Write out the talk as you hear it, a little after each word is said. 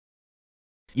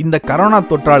இந்த கரோனா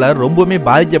தொற்றால ரொம்பவே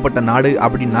பாதிக்கப்பட்ட நாடு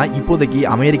அப்படின்னா இப்போதைக்கு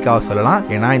அமெரிக்காவை சொல்லலாம்.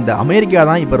 ஏன்னா இந்த அமெரிக்கா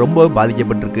தான் இப்ப ரொம்ப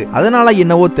பாதிக்கப்பட்டிருக்கு. அதனால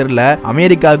என்னவோ தெரியல,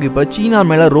 அமெரிக்காவுக்கு இப்ப சீனா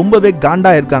மேல ரொம்பவே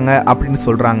காண்டா இருக்காங்க அப்படின்னு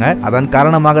சொல்றாங்க. அதன்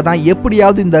காரணமாக தான்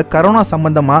எப்படியாவது இந்த கரோனா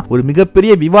சம்பந்தமா ஒரு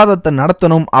மிகப்பெரிய விவாதத்தை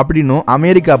நடத்தணும் அப்படின்னு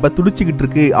அமெரிக்கா இப்ப துடிச்சுக்கிட்டு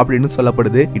இருக்கு அப்படின்னு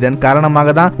சொல்லப்படுது. இதன்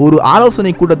காரணமாக தான் ஒரு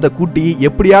ஆலோசனை கூட்டத்தை கூட்டி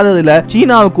எப்படியாவது இதுல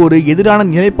சீனாவுக்கு ஒரு எதிரான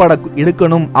நிலைப்பாட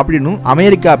எடுக்கணும் அப்படின்னு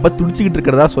அமெரிக்கா இப்ப துடிச்சுக்கிட்டு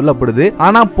இருக்கிறதா சொல்லப்படுது.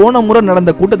 ஆனா போன முறை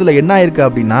நடந்த கூட்டத்துல என்ன ஆயிருக்கு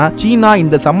அப்படின்னா, சீனா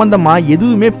இந்த சம்பந்தமா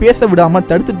எதுவுமே பேச விடாம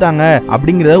தடுத்துட்டாங்க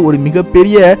அப்படிங்கிற ஒரு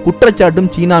மிகப்பெரிய குற்றச்சாட்டும்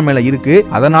சீனா மேல இருக்கு.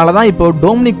 அதனாலதான் இப்போ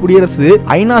டொமினிக் குடியரசு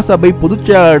ஐநா சபை பொதுச்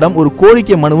செயலாளரிடம் ஒரு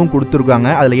கோரிக்கை மனுவும் கொடுத்திருக்காங்க.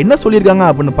 அதுல என்ன சொல்லிருக்காங்க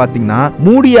அப்படின்னு பாத்தீங்கன்னா,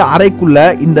 மூடிய அறைக்குள்ள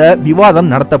இந்த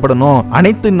விவாதம் நடத்தப்படணும்.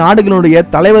 அனைத்து நாடுகளுடைய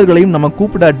தலைவர்களையும் நம்ம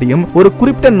கூப்பிடாட்டியும் ஒரு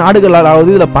குறிப்பிட்ட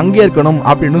நாடுகளாவது இதுல பங்கேற்கணும்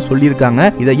அப்படின்னு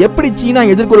சொல்லியிருக்காங்க. இதை எப்படி சீனா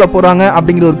எதிர்கொள்ள போறாங்க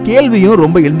அப்படிங்கிற ஒரு கேள்வியும்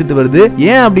ரொம்ப எழுந்துட்டு வருது.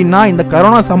 ஏன் அப்படின்னா, இந்த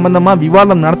கரோனா சம்பந்தமா விவாதம்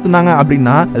நடத்துனாங்க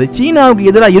அப்படின்னா அது சீனாவுக்கு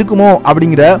எதிராக இருக்குமோ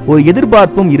அப்படிங்கிற ஒரு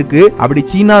எதிர்பார்ப்பும் இருக்கு. அப்படி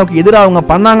சீனாவுக்கு எதிராக அவங்க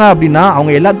பண்ணாங்க அப்படின்னா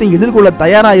அவங்க எல்லாத்தையும் எதிர்கொள்ள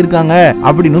தயாரா இருக்காங்க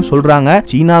அப்படின்னு சொல்றாங்க.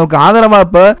 சீனாவுக்கு ஆதரவா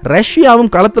இப்ப ரஷ்யாவும்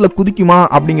களத்துல குதிக்குமா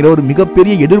அப்படிங்கிற ஒரு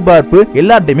மிகப்பெரிய எதிர்பார்ப்பு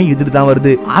எல்லாத்தையுமே எதிர்தான்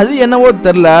வருது. அது என்னவோ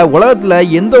தெரியல, உலகத்துல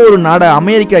எந்த ஒரு நாடை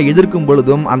அமெரிக்கா எதிர்க்கும்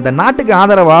பொழுதும் அந்த நாட்டுக்கு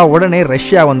ஆதரவா உடனே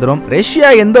ரஷ்யா வந்துடும்.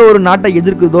 ரஷ்யா எந்த ஒரு நாட்டை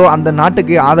எதிர்க்குதோ அந்த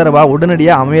நாட்டுக்கு ஆதரவா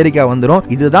உடனடியா அமெரிக்கா வந்துடும்.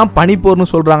 இதுதான்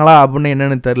பனிப்போர்னு சொல்றாங்களா அப்படின்னு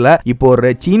என்னன்னு தெரியல. இப்போ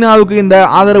சீனாவுக்கு இந்த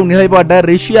ஆதரவு நிலைப்பாட்டை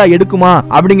ரஷ்யா எடுக்குமா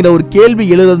அப்படிங்கிற ஒரு கேள்வி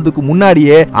எழுதுறதுக்கு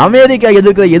முன்னாடியே அமெரிக்கா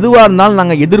எதிர்க்கிற எதுவா இருந்தாலும்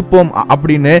நாங்க எதிர்ப்போம்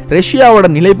அப்படின்னு ரஷ்யாவோட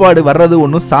நிலைப்பாடு வர்றது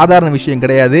ஒன்னும் சாதாரண விஷயம்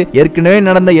கிடையாது. ஏற்கனவே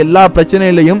நடந்த எல்லா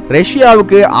பிரச்சனையிலையும்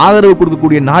ரஷ்யாவுக்கு ஆதரவு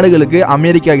கொடுக்கக்கூடிய நாடுகளுக்கு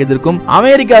அமெரிக்கா எதிர்க்கும்,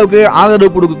 அமெரிக்காவுக்கு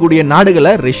ஆதரவு கொடுக்கக்கூடிய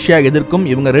நாடுகளை ரஷ்யா எதிர்க்கும்.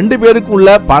 இவங்க ரெண்டு பேருக்கு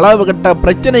உள்ள பல கட்ட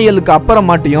பிரச்சனைகளுக்கு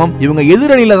அப்புறமாட்டியும் இவங்க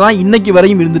எதிரணியில தான் இன்னைக்கு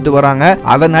வரையும் இருந்துட்டு வராங்க.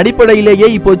 அதன் அடிப்படையிலேயே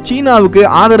இப்போ சீனாவுக்கு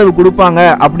ஆதரவு கொடுப்பாங்க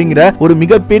அப்படிங்கிற ஒரு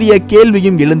மிகப்பெரிய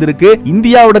கேள்வியும் எழுந்திருக்கு.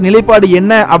 இந்தியாவோட நிலைப்பாடு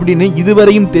என்ன அப்படின்னு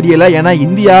இதுவரையும் தெரியல. ஏன்னா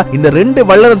இந்தியா இந்த ரெண்டு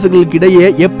வல்லரசுகளுக்கு இடையே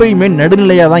எப்பயுமே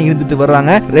நடுநிலையா தான் இருந்துட்டு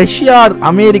வர்றாங்க. ரஷ்யா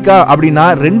அமெரிக்கா அப்படின்னா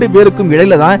ரெண்டு பேருக்கும்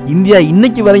இடையில தான் இந்தியா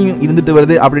இன்னைக்கு வரையும் இருந்துட்டு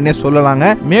வருது அப்படின்னே சொல்லலாங்க.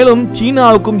 மேலும்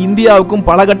சீனாவுக்கும் இந்தியாவுக்கும்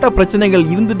பல கட்ட பிரச்சனைகள்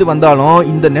இருந்துட்டு வந்தாலும்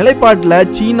இந்த நிலைப்பாட்டுல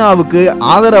சீனாவுக்கு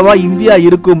ஆதரவா இந்தியா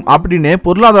இருக்கும் அப்படின்னு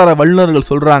பொருளாதார வல்லுநர்கள்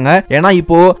சொல்றாங்க. ஏன்னா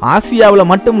இப்போ ஆசியாவில்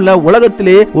மட்டும் இல்ல,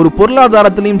 உலகத்திலே ஒரு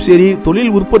பொருளாதாரத்திலும் சரி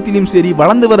தொழில் உற்பத்தியிலும் சரி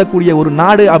வளர்ந்து வரக்கூடிய ஒரு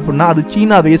நாடு அப்படின்னா அது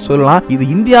சீனாவே சொல்லலாம். இது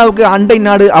இந்தியாவுக்கு அண்டை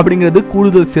நாடு அப்படிங்கிறது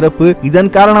கூடுதல் சிறப்பு.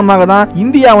 இதன் காரணமாக தான்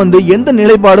இந்தியா எந்த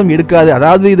நிலைப்பாடும் எடுக்காது.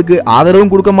 அதாவது இதுக்கு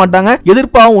ஆதரவும் கொடுக்க மாட்டாங்க,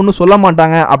 எதிர்ப்பாவும் ஒன்னும் சொல்ல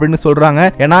மாட்டாங்க அப்படின்னு சொல்றாங்க.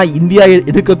 ஏன்னா இந்தியா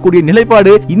எடுக்கக்கூடிய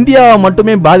நிலைப்பாடு இந்தியாவை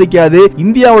மட்டுமே பாதிக்காது,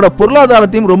 இந்தியாவோட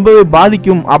பொருளாதாரத்தையும் ரொம்பவே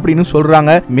பாதிக்கும் அப்படின்னு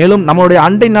சொல்றாங்க. மேலும் நம்மளுடைய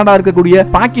அண்டை நாடா இருக்கக்கூடிய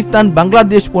பாகிஸ்தான்,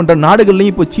 பங்களாதேஷ் போன்ற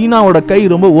நாடுகள்லயும் இப்போ சீனாவோட கை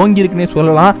ரொம்ப ஓங்கி இருக்குன்னே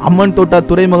சொல்லலாம். அம்மன் தோட்டா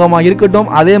துறைமுகமா இருக்கட்டும்,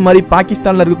 அதே மாதிரி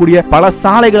பாகிஸ்தான்ல இருக்கக்கூடிய பல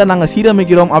சாலைகளை நாங்க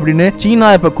சீரமைக்கிறோம் அப்படின்னு சீனா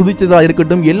இப்ப குதிச்சதா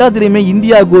இருக்கட்டும், எல்லாத்திலுமே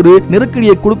இந்தியாவுக்கு ஒரு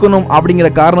நெருக்கடியை கொடுக்கணும் அப்படிங்கிற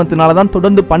காரணத்தினால தான்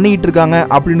தொடர்ந்து பண்ணிட்டு இருக்காங்க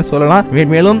அப்படின்னு சொல்லலாம்.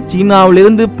 மேலும்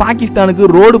சீனாவிலிருந்து பாகிஸ்தானுக்கு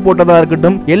ரோடு போட்டதா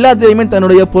இருக்கட்டும், எல்லாத்திலுமே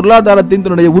தன்னுடைய பொருளாதாரத்தையும்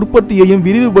தன்னுடைய உற்பத்தியையும்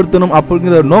விரிவுபடுத்தணும்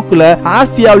அப்படிங்கிற நோக்கில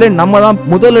ஆசியாவிலே நம்ம தான்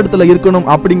முதல் இடத்துல இருக்கணும்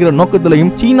அப்படிங்கிற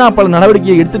நோக்கத்திலையும் சீனா பல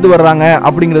நடவடிக்கையை எடுத்துட்டு வர்றாங்க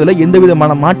அப்படிங்கிறதுல எந்த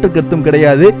விதமான மாற்று கருத்தும்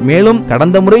கிடையாது. மேலும்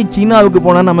கடந்த முறை சீனாவுக்கு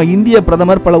போன நம்ம இந்திய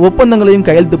பிரதமர் பல ஒப்பந்தங்களையும்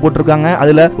கையெழுத்து போட்டிருக்காங்க.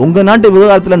 அதுல உங்க நாட்டு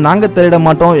விவகாரத்துல நாங்க தலையிட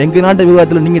மாட்டோம், எங்க நாட்டு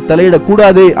விவகாரத்துல நீங்க தலையிட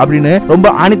கூடாது அப்படின்னு ரொம்ப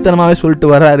ஆணித்தனமாவே சொல்லிட்டு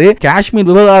வர்றாரு. காஷ்மீர்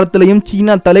விவகாரத்திலையும்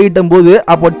சீனா தலையிட்டும் போது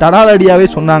அப்போ தடாலடியாவே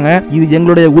சொன்னாங்க, இது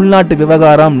எங்களுடைய உள்நாட்டு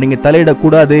விவகாரம், நீங்க தலையிட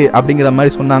கூடாது அப்படிங்கிற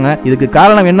மாதிரி சொன்னாங்க. இதுக்கு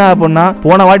காரணம் என்ன அப்படின்னா,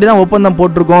 போன வாட்டி தான் ஒப்பந்தம்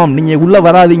போட்டிருக்கோம், நீங்க உள்ள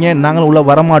வராதீங்க, நாங்களும் உள்ள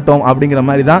வரமாட்டோம் அப்படிங்கிற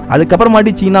மாதிரி தான்.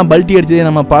 அதுக்கப்புறமாட்டி சீனா பல்டி அடிச்சதை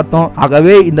நம்ம பார்த்தோம்.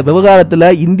 ஆகவே இந்த விவகாரத்துல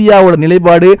இந்தியாவோட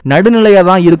நிலைப்பாடு நடுநிலையா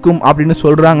தான் இருக்கும் அப்படின்னு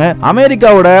சொல்றாங்க.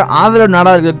 அமெரிக்காவோட ஆதரவு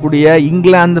நாடா இருக்கக்கூடிய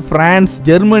இங்கிலாந்து, பிரான்ஸ்,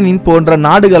 ஜெர்மனி போன்ற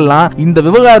நாடுகள்லாம் இந்த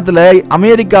விவகாரத்துல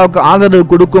அமெரிக்காவுக்கு ஆதரவு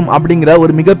கொடுக்கும் அப்படிங்கிற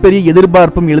ஒரு மிகப்பெரிய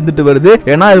எதிர்பார்ப்பும் எழுந்துட்டு வருது.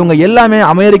 ஏன்னா இவங்க எல்லாமே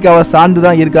அமெரிக்காவை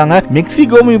சார்ந்துதான் இருக்காங்க.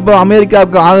 மெக்சிகோவும் இப்போ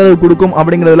அமெரிக்காவுக்கு ஆதரவு கொடுக்கும்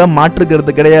அப்படிங்கறதுல மாற்று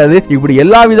கருத்து கிடையாது. இப்படி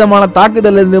எல்லா விதமான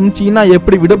தாக்குதலிலும் சீனா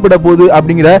எப்படி விடப்பட போகுது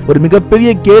அப்படிங்கிற ஒரு மிகப்பெரிய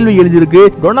கேள்வி எழுதிருக்கு.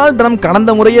 டொனால்ட் ட்ரம்ப்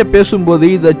கடந்த முறையே பேசும்போது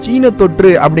இத சீன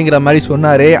தொற்று அப்படிங்கிற மாதிரி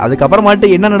சொன்னாரு. அதுக்கப்புறமாட்டு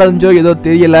என்ன நடந்துச்சோ ஏதோ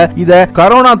தெரியல, இத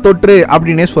கரோனா தொற்று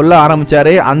அப்படின்னே சொல்ல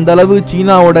ஆரம்பிச்சாரு. அந்த அளவு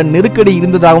சீனாவோட நெருக்கடி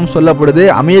இருந்ததாகவும் சொல்லப்படுது.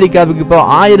 அமெரிக்காவுக்கு இப்போ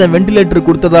 1000 வெண்டிலேட்டர்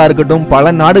கொடுத்ததா இருக்கட்டும்,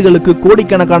 பல நாடுகளுக்கு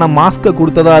கோடிக்கணக்கான மாஸ்க்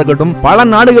கொடுத்ததா இருக்கட்டும், பல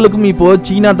நாடுகளுக்கும் இப்போ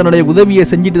சீனா தன்னுடைய உதவியை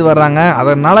செஞ்சுட்டு வர்றாங்க.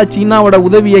 அதனால சீனாவோட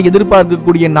உதவியை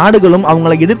எதிர்பார்க்கக்கூடிய நாடுகளும்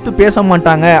அவங்களை எதிர்த்து பேச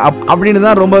மாட்டாங்க அப்படின்னு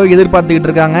தான் ரொம்ப எதிர்பார்த்துக்கிட்டு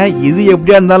இருக்காங்க. இது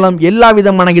எப்படியா இருந்தாலும் எல்லா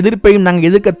விதமான எதிர்ப்பையும் நாங்க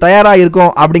எதிர்க்க தயாரா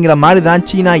இருக்கோம் அப்படிங்கிற மாதிரி தான்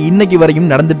சீனா இன்னைக்கு வரையும்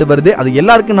நடந்துட்டு வருது. அது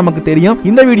எல்லாருக்கும் நமக்கு தெரியும்.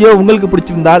 இந்த வீடியோ உங்களுக்கு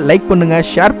பிடிச்சிருந்தா லைக் பண்ணுங்க,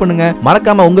 ஷேர் பண்ணுங்க,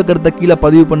 மறக்காம உங்க கருத்தை கீழே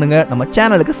பதிவு பண்ணுங்க. நம்ம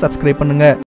சேனலை சேனலுக்கு சப்ஸ்கிரைப் பண்ணுங்க.